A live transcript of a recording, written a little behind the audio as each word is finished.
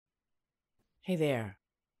Hey there.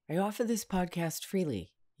 I offer this podcast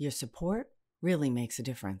freely. Your support really makes a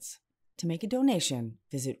difference. To make a donation,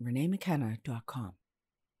 visit reneemckenna.com.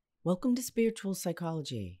 Welcome to Spiritual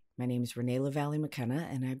Psychology. My name is Renee LaValle McKenna,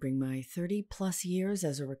 and I bring my 30-plus years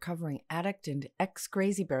as a recovering addict and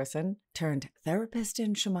ex-crazy person turned therapist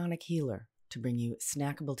and shamanic healer to bring you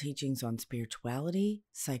snackable teachings on spirituality,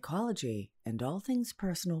 psychology, and all things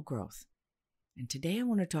personal growth. And today I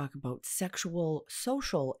want to talk about sexual,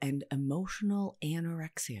 social, and emotional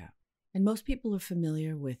anorexia. And most people are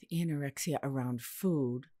familiar with anorexia around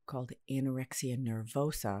food, called anorexia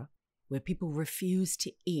nervosa, where people refuse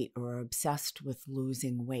to eat or are obsessed with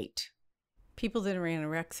losing weight. People that are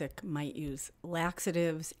anorexic might use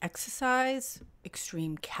laxatives, exercise,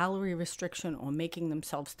 extreme calorie restriction, or making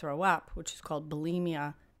themselves throw up, which is called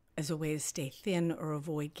bulimia, as a way to stay thin or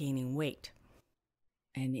avoid gaining weight.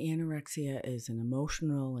 And anorexia is an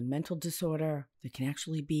emotional and mental disorder that can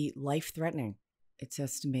actually be life-threatening. It's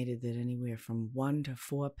estimated that anywhere from 1 to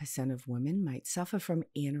 4% of women might suffer from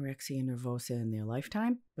anorexia nervosa in their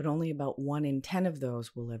lifetime, but only about 1 in 10 of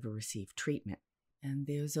those will ever receive treatment. And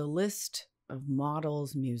there's a list of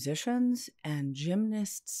models, musicians, and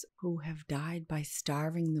gymnasts who have died by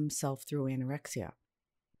starving themselves through anorexia.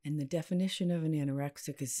 And the definition of an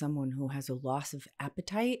anorexic is someone who has a loss of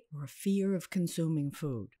appetite or a fear of consuming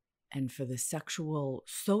food. And for the sexual,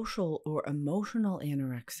 social, or emotional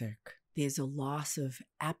anorexic, there's a loss of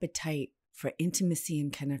appetite for intimacy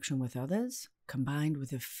and connection with others, combined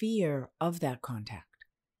with a fear of that contact.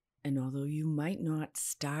 And although you might not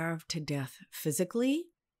starve to death physically,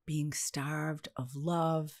 being starved of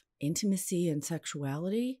love, intimacy, and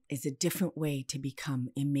sexuality is a different way to become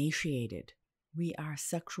emaciated. We are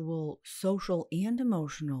sexual, social, and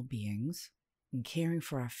emotional beings, and caring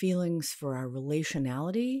for our feelings, for our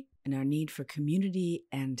relationality, and our need for community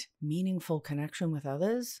and meaningful connection with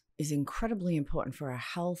others is incredibly important for our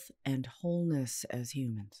health and wholeness as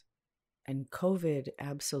humans. And COVID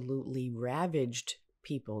absolutely ravaged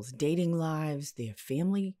people's dating lives, their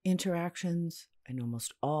family interactions, and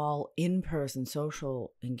almost all in-person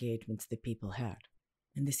social engagements that people had.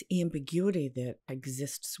 And this ambiguity that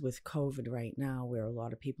exists with COVID right now, where a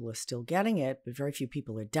lot of people are still getting it, but very few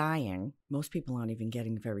people are dying, most people aren't even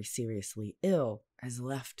getting very seriously ill, has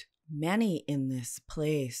left many in this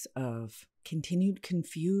place of continued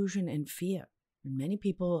confusion and fear. And many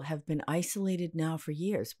people have been isolated now for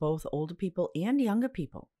years, both older people and younger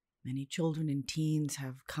people. Many children and teens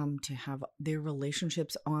have come to have their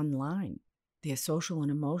relationships online. Their social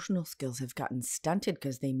and emotional skills have gotten stunted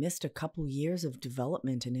because they missed a couple years of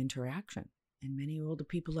development and interaction. And many older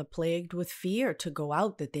people are plagued with fear to go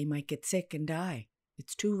out, that they might get sick and die.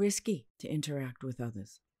 It's too risky to interact with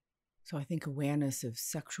others. So I think awareness of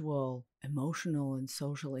sexual, emotional, and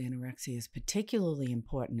social anorexia is particularly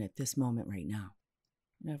important at this moment right now.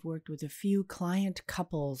 And I've worked with a few client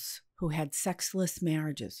couples who had sexless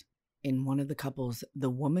marriages. In one of the couples, the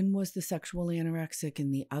woman was the sexual anorexic,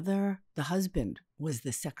 and the other, the husband, was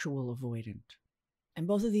the sexual avoidant. And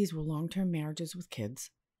both of these were long-term marriages with kids.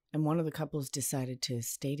 And one of the couples decided to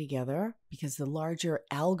stay together because the larger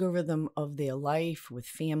algorithm of their life with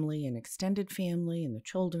family and extended family and the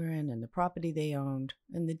children and the property they owned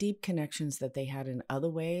and the deep connections that they had in other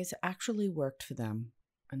ways actually worked for them.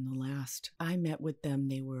 And the last I met with them,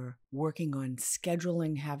 they were working on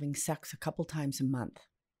scheduling having sex a couple times a month.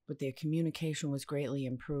 But their communication was greatly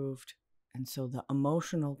improved, and so the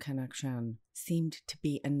emotional connection seemed to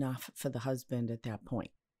be enough for the husband at that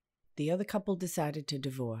point. The other couple decided to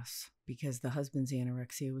divorce because the husband's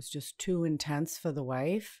anorexia was just too intense for the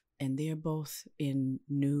wife, and they're both in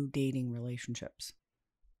new dating relationships.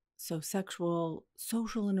 So sexual,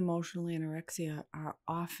 social, and emotional anorexia are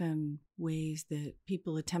often ways that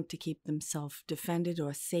people attempt to keep themselves defended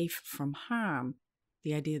or safe from harm.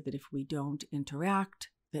 The idea that if we don't interact,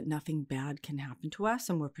 that nothing bad can happen to us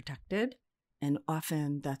and we're protected. And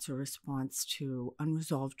often that's a response to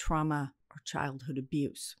unresolved trauma or childhood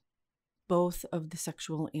abuse. Both of the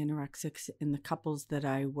sexual anorexics in the couples that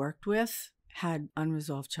I worked with had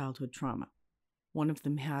unresolved childhood trauma. One of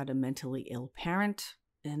them had a mentally ill parent,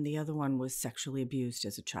 and the other one was sexually abused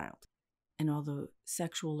as a child. And although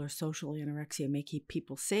sexual or social anorexia may keep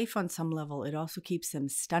people safe on some level, it also keeps them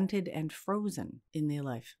stunted and frozen in their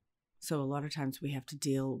life. So a lot of times we have to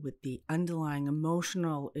deal with the underlying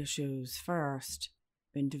emotional issues first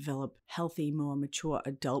and develop healthy, more mature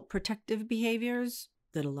adult protective behaviors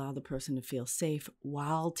that allow the person to feel safe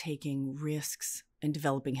while taking risks and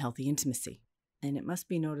developing healthy intimacy. And it must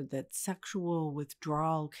be noted that sexual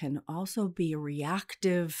withdrawal can also be a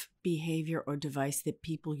reactive behavior or device that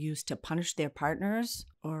people use to punish their partners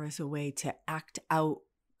or as a way to act out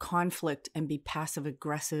conflict and be passive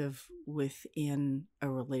aggressive within a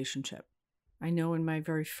relationship. I know in my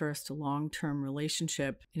very first long-term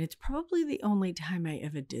relationship, and it's probably the only time I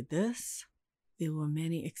ever did this, there were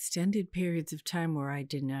many extended periods of time where I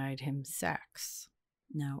denied him sex.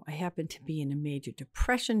 Now, I happened to be in a major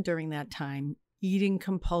depression during that time, eating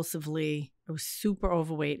compulsively. I was super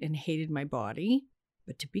overweight and hated my body.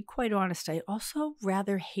 But to be quite honest, I also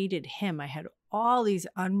rather hated him. I had all these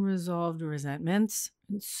unresolved resentments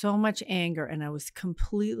and so much anger, and I was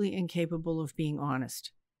completely incapable of being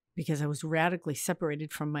honest because I was radically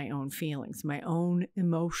separated from my own feelings, my own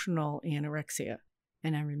emotional anorexia.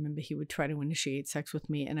 And I remember he would try to initiate sex with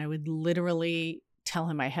me, and I would literally tell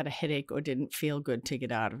him I had a headache or didn't feel good to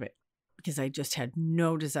get out of it because I just had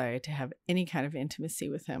no desire to have any kind of intimacy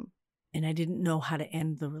with him. And I didn't know how to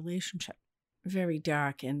end the relationship. A very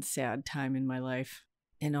dark and sad time in my life.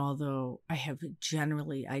 And although I have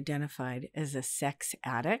generally identified as a sex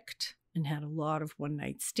addict and had a lot of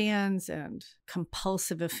one-night stands and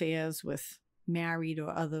compulsive affairs with married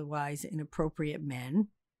or otherwise inappropriate men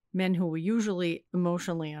who were usually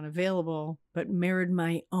emotionally unavailable, but mirrored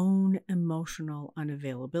my own emotional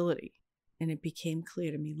unavailability. And it became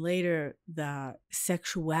clear to me later that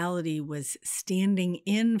sexuality was standing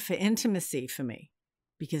in for intimacy for me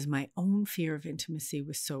because my own fear of intimacy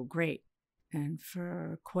was so great. And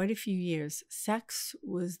for quite a few years, sex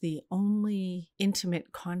was the only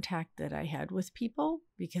intimate contact that I had with people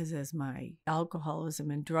because as my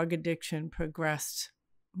alcoholism and drug addiction progressed,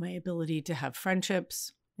 my ability to have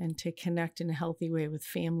friendships and to connect in a healthy way with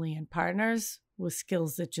family and partners was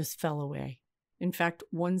skills that just fell away. In fact,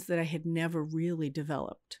 ones that I had never really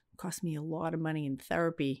developed. It cost me a lot of money in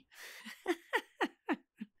therapy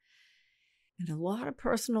and a lot of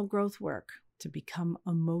personal growth work to become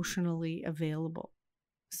emotionally available.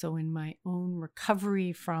 So in my own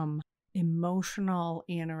recovery from emotional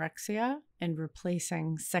anorexia and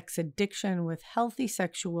replacing sex addiction with healthy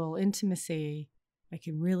sexual intimacy, I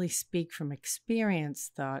can really speak from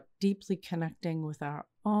experience that deeply connecting with our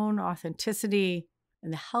own authenticity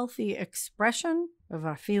and the healthy expression of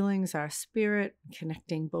our feelings, our spirit,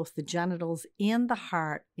 connecting both the genitals and the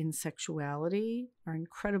heart in sexuality are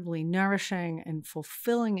incredibly nourishing and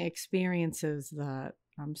fulfilling experiences that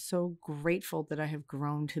I'm so grateful that I have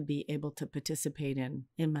grown to be able to participate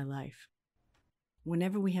in my life.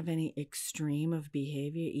 Whenever we have any extreme of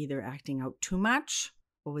behavior, either acting out too much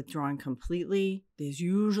or withdrawing completely, there's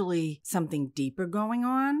usually something deeper going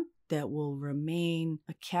on that will remain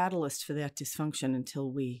a catalyst for that dysfunction until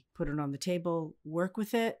we put it on the table, work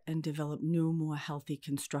with it, and develop new, more healthy,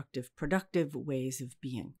 constructive, productive ways of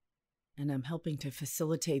being. And I'm helping to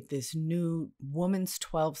facilitate this new Woman's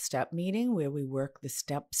 12-Step meeting where we work the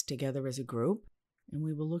steps together as a group. And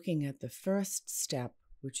we were looking at the first step,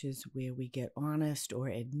 which is where we get honest or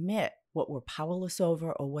admit what we're powerless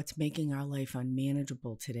over or what's making our life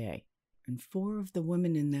unmanageable today. And 4 of the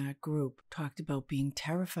women in that group talked about being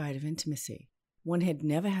terrified of intimacy. One had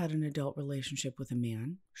never had an adult relationship with a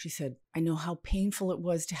man. She said, I know how painful it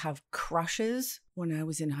was to have crushes when I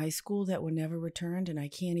was in high school that were never returned, and I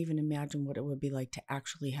can't even imagine what it would be like to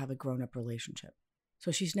actually have a grown-up relationship.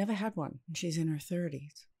 So she's never had one, and she's in her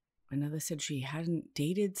 30s. Another said she hadn't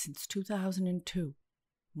dated since 2002.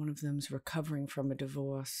 One of them's recovering from a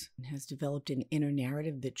divorce and has developed an inner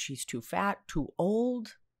narrative that she's too fat, too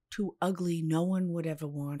old, too ugly, no one would ever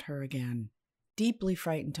want her again. Deeply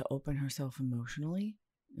frightened to open herself emotionally.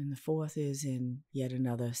 And the 4th is in yet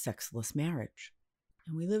another sexless marriage.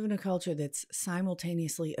 And we live in a culture that's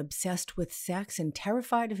simultaneously obsessed with sex and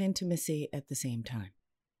terrified of intimacy at the same time.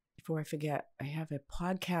 Before I forget, I have a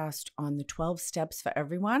podcast on the 12 steps for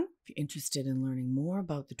everyone. If you're interested in learning more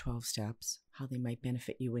about the 12 steps, how they might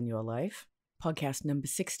benefit you in your life. Podcast number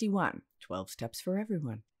 61, 12 steps for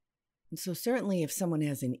everyone. And so certainly if someone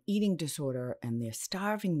has an eating disorder and they're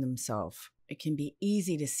starving themselves, it can be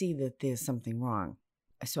easy to see that there's something wrong.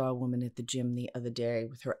 I saw a woman at the gym the other day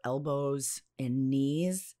with her elbows and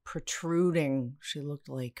knees protruding. She looked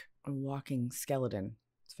like a walking skeleton.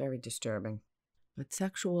 It's very disturbing. But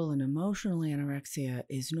sexual and emotional anorexia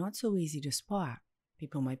is not so easy to spot.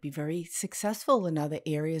 People might be very successful in other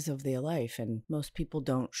areas of their life, and most people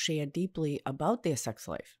don't share deeply about their sex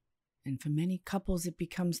life. And for many couples, it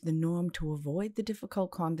becomes the norm to avoid the difficult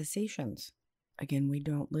conversations. Again, we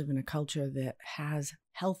don't live in a culture that has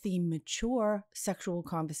healthy, mature sexual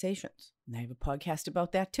conversations. And I have a podcast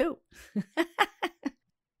about that too.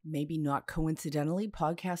 Maybe not coincidentally,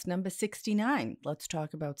 podcast number 69, Let's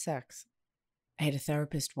Talk About Sex. I had a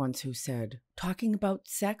therapist once who said, talking about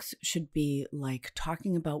sex should be like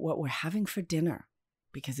talking about what we're having for dinner.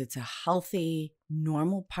 because it's a healthy,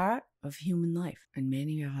 normal part of human life. And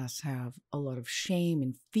many of us have a lot of shame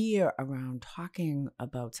and fear around talking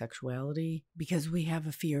about sexuality because we have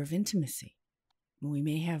a fear of intimacy. We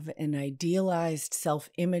may have an idealized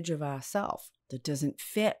self-image of ourselves that doesn't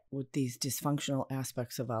fit with these dysfunctional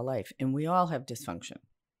aspects of our life. And we all have dysfunction.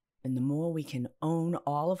 And the more we can own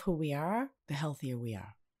all of who we are, the healthier we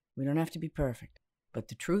are. We don't have to be perfect, but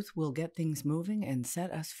the truth will get things moving and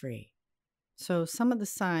set us free. So some of the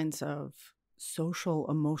signs of social,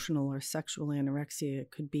 emotional, or sexual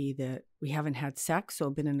anorexia could be that we haven't had sex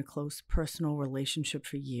or been in a close personal relationship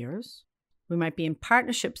for years. We might be in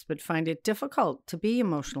partnerships but find it difficult to be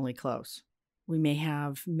emotionally close. We may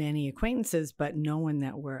have many acquaintances but no one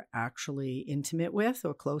that we're actually intimate with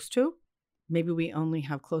or close to. Maybe we only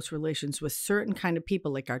have close relations with certain kind of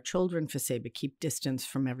people like our children, for say, but keep distance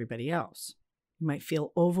from everybody else. We might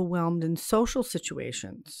feel overwhelmed in social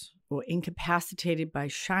situations or incapacitated by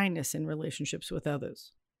shyness in relationships with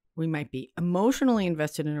others. We might be emotionally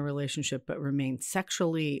invested in a relationship but remain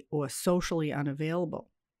sexually or socially unavailable.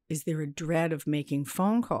 Is there a dread of making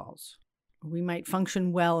phone calls? We might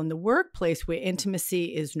function well in the workplace where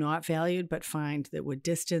intimacy is not valued but find that we're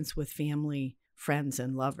distanced with family, friends,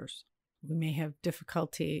 and lovers. We may have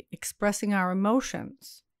difficulty expressing our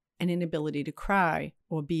emotions, an inability to cry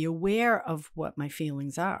or be aware of what my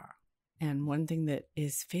feelings are. And one thing that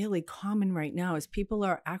is fairly common right now is people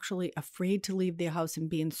are actually afraid to leave their house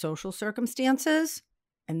and be in social circumstances.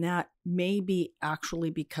 And that may be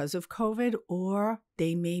actually because of COVID, or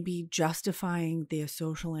they may be justifying their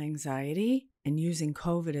social anxiety and using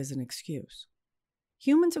COVID as an excuse.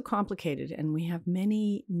 Humans are complicated, and we have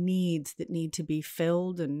many needs that need to be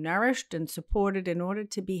filled and nourished and supported in order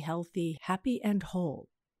to be healthy, happy, and whole.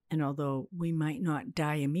 And although we might not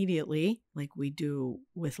die immediately, like we do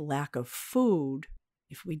with lack of food,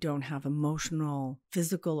 if we don't have emotional,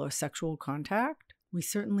 physical, or sexual contact, we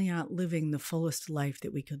certainly aren't living the fullest life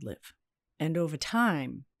that we could live. And over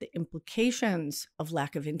time, the implications of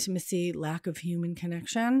lack of intimacy, lack of human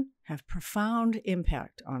connection, have profound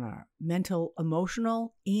impact on our mental,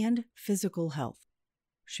 emotional, and physical health.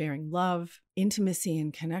 Sharing love, intimacy,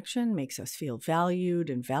 and connection makes us feel valued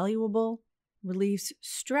and valuable, relieves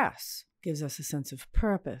stress, gives us a sense of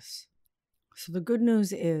purpose. So the good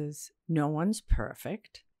news is no one's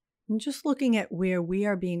perfect. And just looking at where we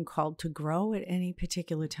are being called to grow at any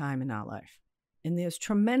particular time in our life. And there's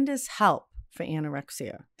tremendous help for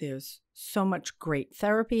anorexia. There's so much great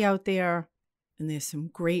therapy out there, and there's some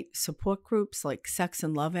great support groups like Sex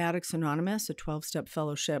and Love Addicts Anonymous, a 12-step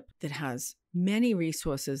fellowship that has many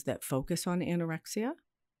resources that focus on anorexia.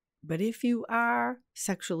 But if you are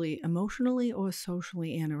sexually, emotionally, or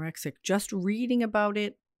socially anorexic, just reading about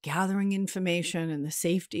it, gathering information in the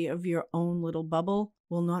safety of your own little bubble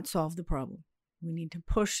will not solve the problem. We need to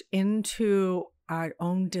push into our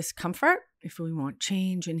own discomfort if we want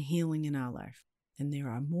change and healing in our life. And there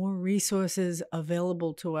are more resources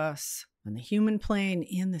available to us on the human plane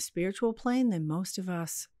and the spiritual plane than most of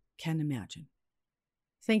us can imagine.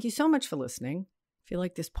 Thank you so much for listening. If you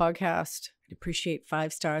like this podcast, I'd appreciate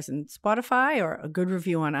 5 stars in Spotify or a good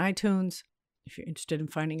review on iTunes. If you're interested in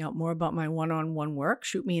finding out more about my one-on-one work,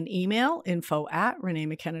 shoot me an email,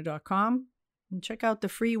 info@reneemckenna.com. And check out the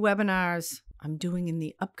free webinars I'm doing in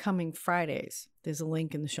the upcoming Fridays. There's a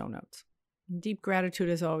link in the show notes. And deep gratitude,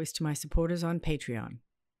 as always, to my supporters on Patreon.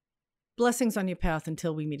 Blessings on your path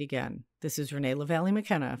until we meet again. This is Renee LaValle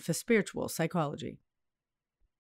McKenna for Spiritual Psychology.